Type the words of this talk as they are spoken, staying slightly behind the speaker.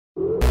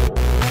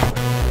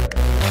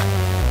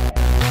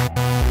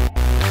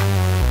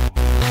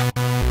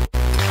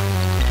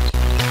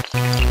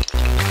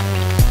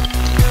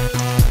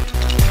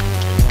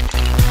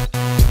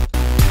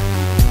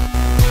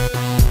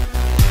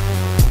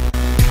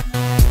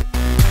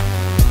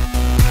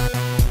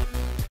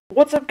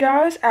What's up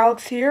guys,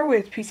 Alex here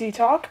with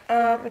PCTalk,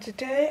 and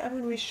today I'm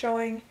going to be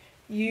showing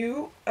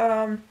you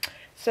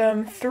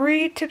some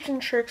 3 tips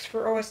and tricks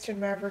for OS X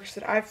Mavericks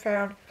that I've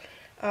found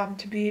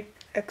to be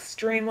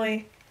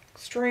extremely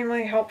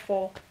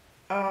helpful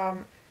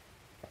to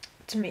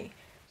me.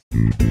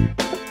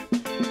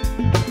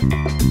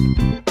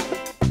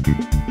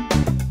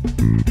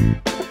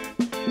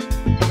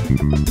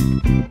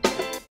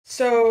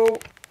 So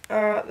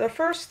the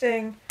first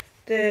thing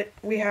that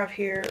we have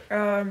here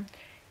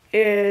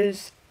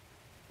is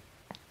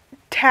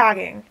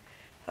tagging.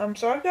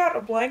 So I've got a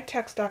blank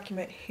text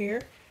document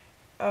here.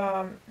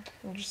 I'll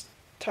just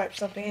type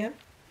something in.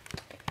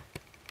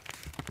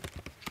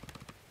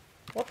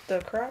 What the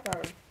crap? I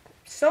was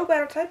so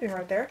bad at typing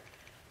right there.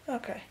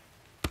 Okay.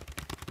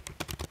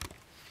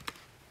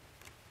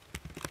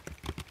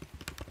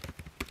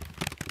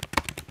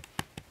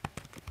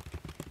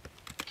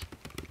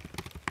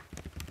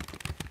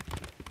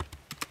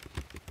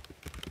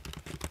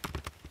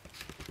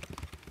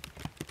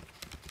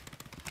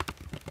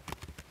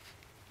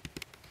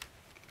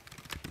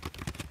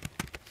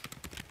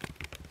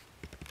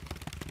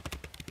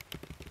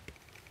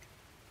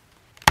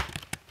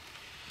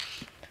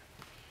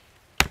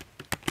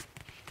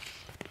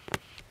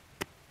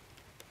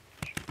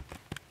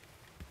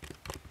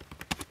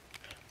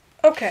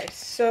 Okay,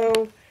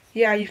 so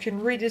yeah, you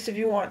can read this if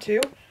you want to.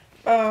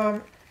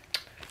 And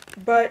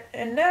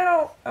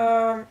now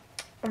I'm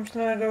just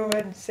gonna go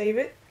ahead and save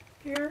it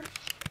here.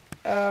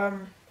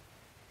 And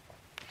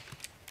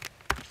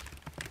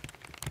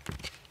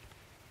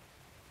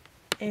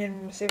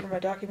save my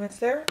documents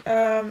there.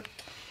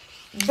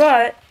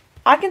 But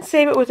I can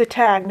save it with a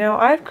tag. Now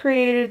I've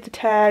created the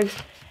tags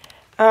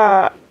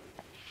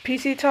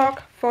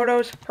PCTalk,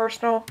 photos,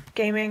 personal,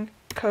 gaming,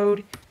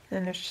 code,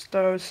 and there's just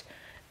those.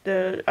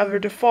 The other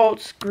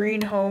defaults: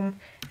 green, home,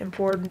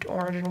 important,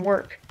 orange, and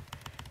work.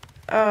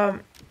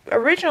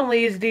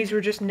 Originally, these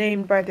were just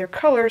named by their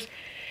colors: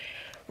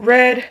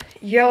 red,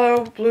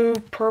 yellow, blue,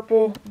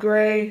 purple,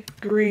 gray,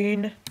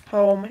 green,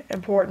 home,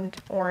 important,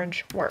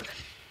 orange, work.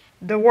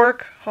 The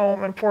work,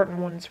 home, important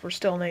ones were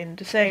still named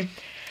the same.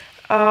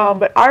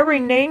 But I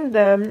renamed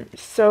them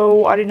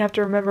so I didn't have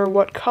to remember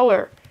what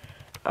color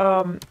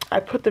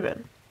I put them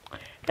in.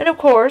 And of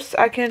course,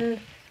 I can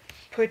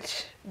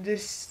put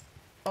this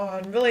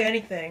on really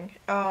anything.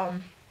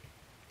 Put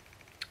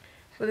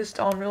this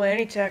on really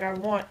any tag I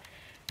want.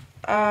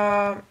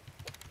 I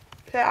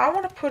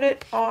want to put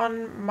it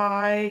on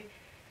my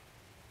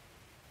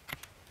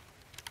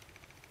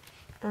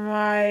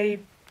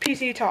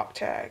PCTalk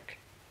tag,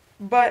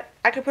 but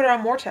I could put it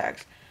on more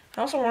tags.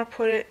 I also want to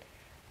put it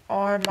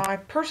on my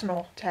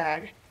personal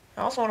tag.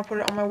 I also want to put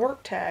it on my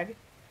work tag.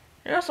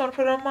 And I also want to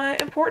put it on my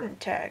important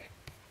tag.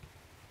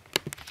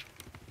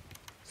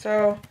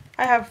 So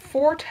I have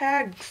 4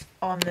 tags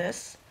on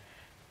this.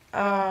 So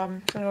I'm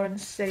going to go ahead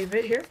and save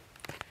it here.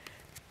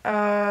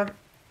 And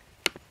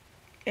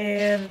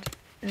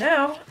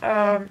now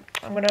I'm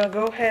going to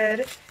go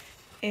ahead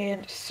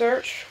and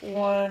search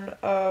one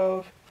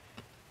of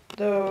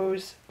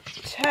those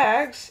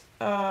tags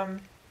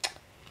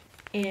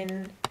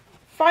in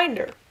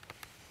Finder.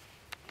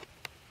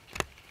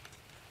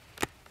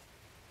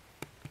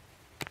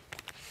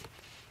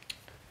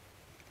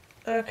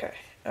 Okay.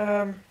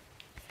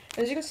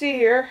 As you can see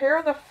here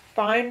on the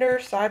Finder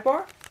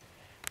sidebar,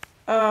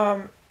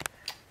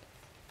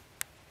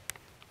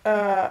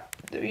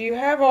 you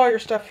have all your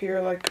stuff here,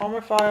 like all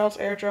my files,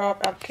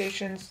 AirDrop,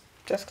 applications,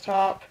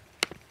 desktop,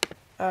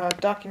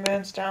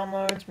 documents,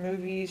 downloads,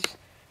 movies,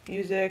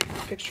 music,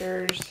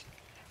 pictures,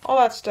 all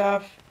that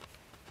stuff.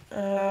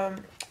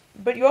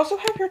 But you also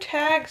have your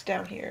tags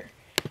down here.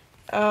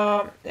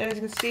 And as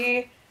you can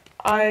see,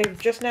 I've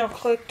just now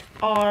clicked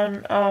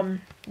on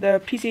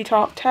the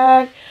PCTalk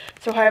tag,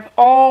 so I have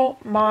all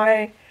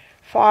my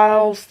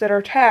files that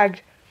are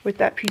tagged with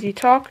that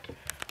PCTalk.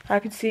 I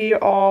can see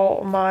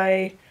all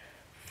my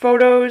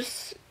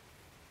photos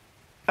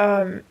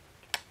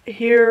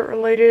here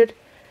related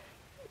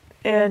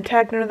and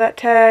tagged under that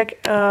tag.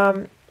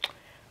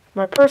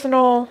 My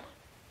personal,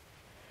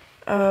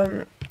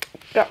 got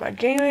my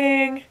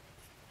gaming,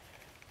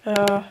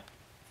 okay,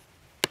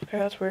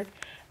 that's weird.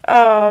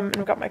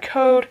 I've got my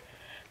code,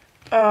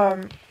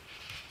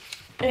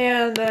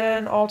 and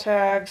then all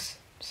tags,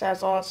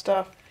 stats, all that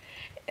stuff.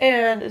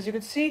 And as you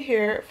can see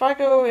here, if I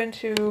go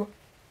into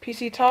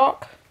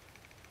PCTalk,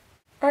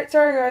 alright,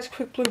 sorry guys,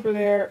 quick blooper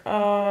there,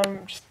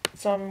 just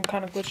some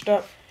kind of glitched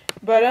up.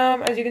 But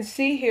as you can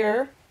see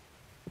here,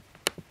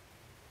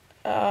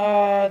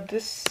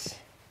 this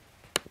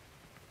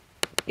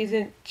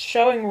isn't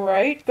showing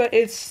right, but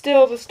it's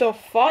still the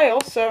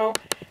file, so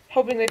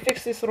hoping they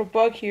fix this little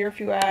bug here if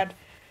you add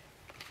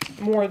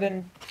more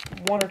than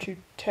 1 or 2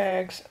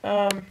 tags.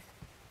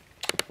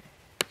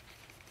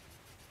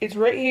 It's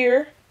right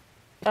here,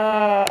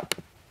 file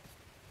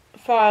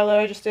that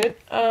I just did,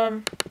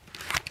 and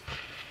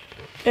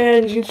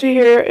you can see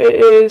here it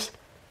is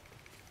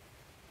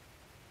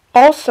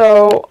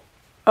also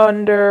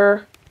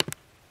under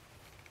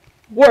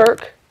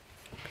work.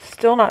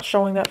 Still not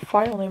showing that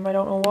file name, I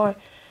don't know why.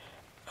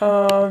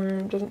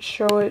 Doesn't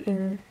show it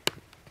in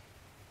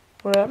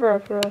whatever I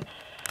put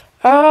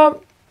on.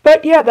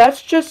 But yeah,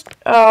 that's just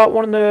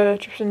one of the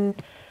tips and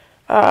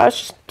that's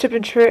just tip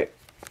and trick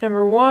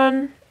number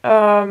 1.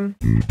 I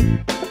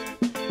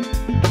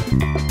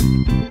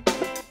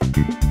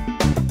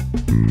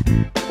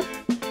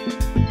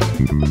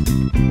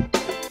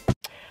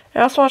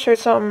also want to show you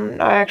something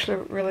I actually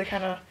really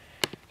kind of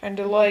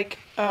like,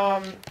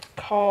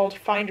 called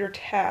Finder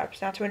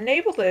tabs. Now to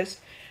enable this,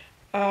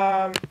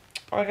 all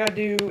I gotta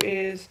do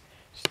is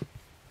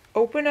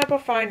open up a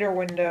Finder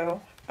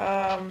window,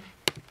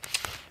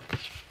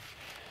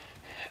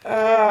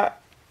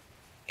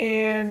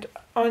 and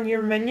on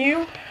your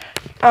menu,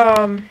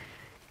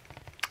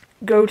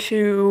 go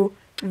to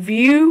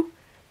View,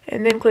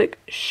 and then click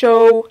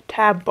Show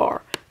Tab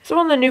Bar. It's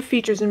one of the new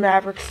features in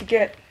Mavericks to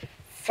get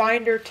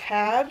Finder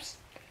tabs.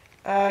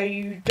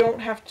 You don't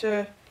have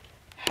to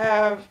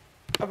have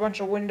a bunch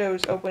of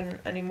windows open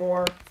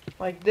anymore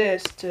like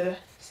this to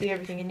see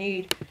everything you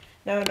need.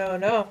 No.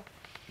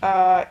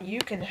 You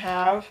can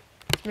have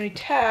as many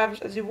tabs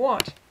as you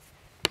want.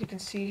 You can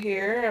see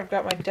here, I've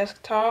got my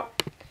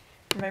desktop,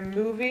 my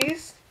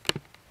movies,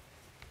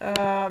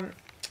 my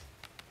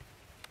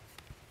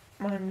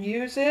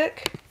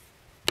music,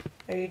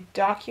 my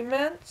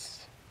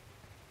documents.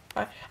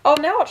 Oh,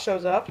 now it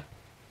shows up.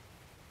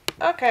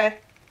 Okay,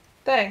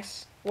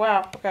 thanks.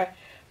 Wow, okay.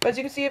 But as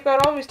you can see, I've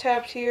got all these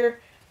tabs here.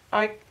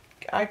 I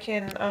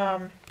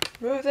can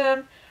move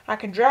them. I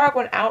can drag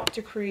one out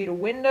to create a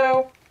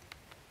window.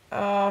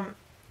 I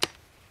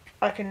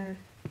can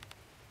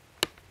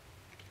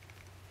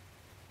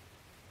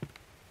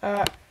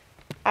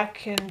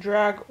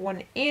drag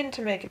one in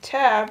to make a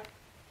tab.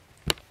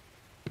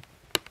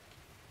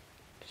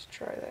 Just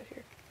try that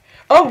here.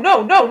 Oh,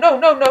 no.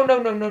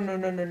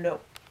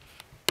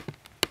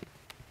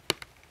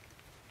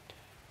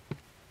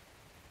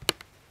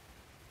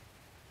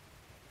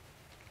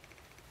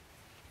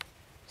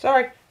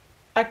 Sorry,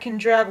 I can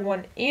drag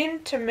one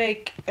in to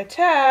make a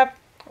tab,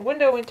 a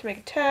window in to make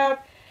a tab,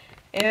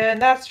 and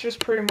that's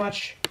just pretty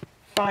much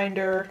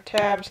Finder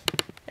tabs,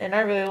 and I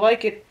really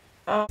like it.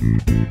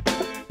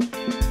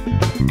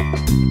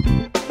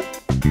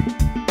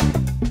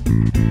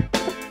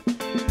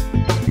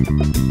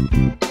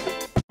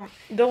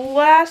 The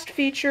last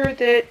feature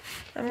that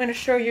I'm going to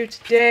show you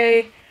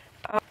today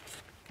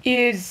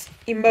is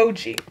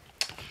Emoji.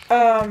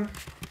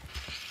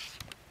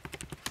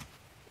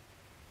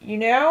 You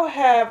now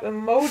have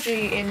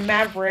Emoji in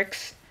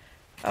Mavericks.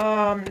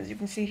 As you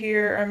can see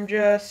here, I'm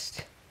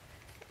just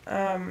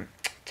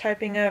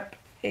typing up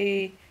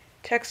a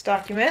text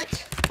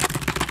document.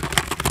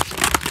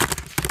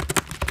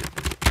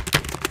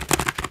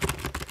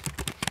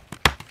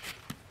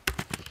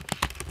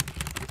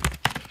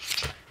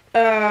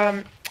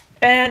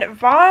 And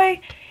if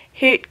I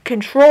hit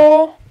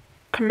Control,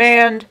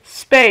 Command,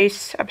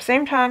 Space at the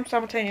same time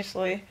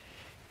simultaneously,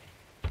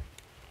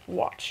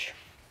 watch.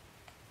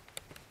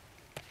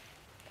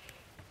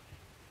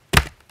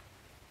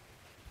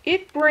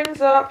 It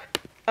brings up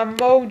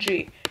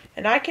Emoji,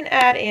 and I can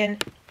add in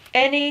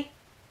any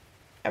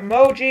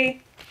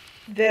emoji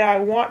that I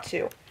want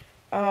to.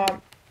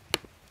 And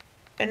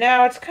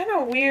now it's kind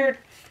of weird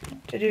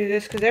to do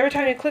this because every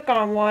time you click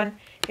on one,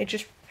 it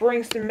just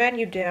brings the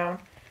menu down.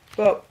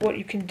 But what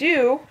you can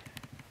do,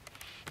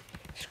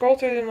 scroll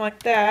through them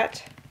like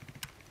that.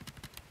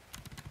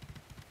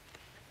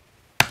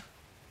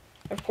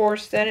 Of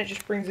course, then it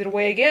just brings it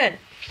away again.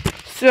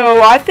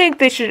 So I think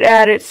they should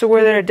add it so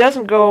where it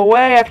doesn't go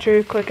away after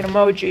you click an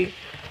emoji.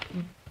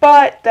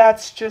 But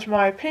that's just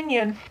my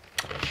opinion.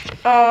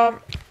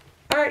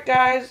 Alright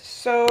guys,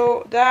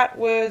 so that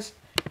was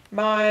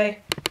my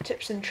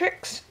tips and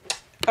tricks.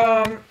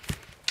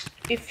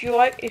 If you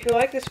like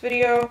this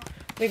video,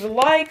 leave a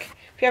like.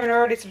 If you haven't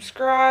already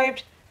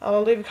subscribed,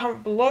 leave a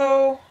comment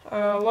below.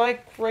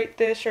 Like, rate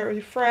this, share it with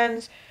your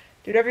friends.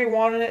 Do whatever you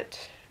want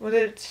with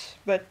it,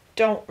 but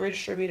don't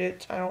redistribute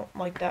it. I don't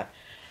like that.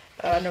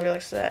 Nobody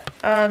likes that.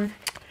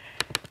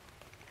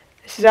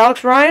 This is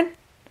Alex Ryan.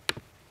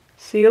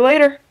 See you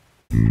later.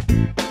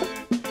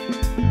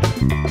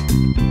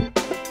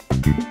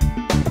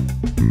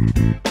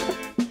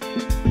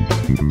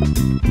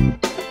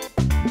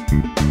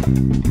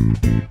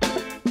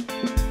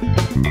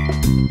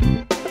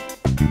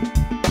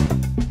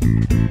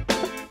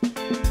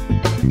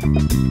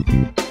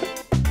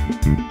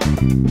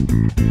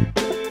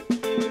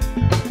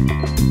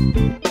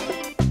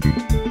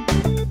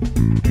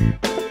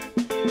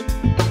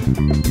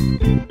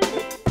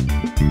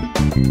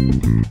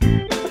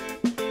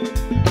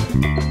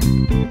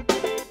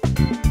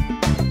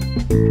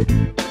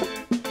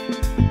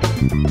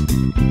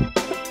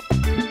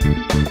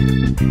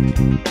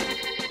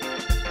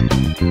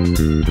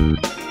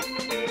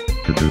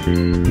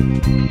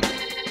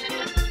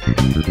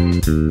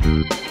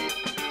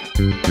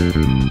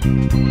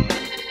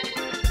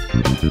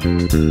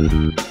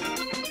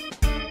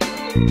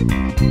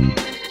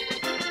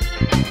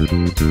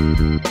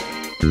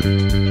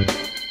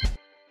 Thank you.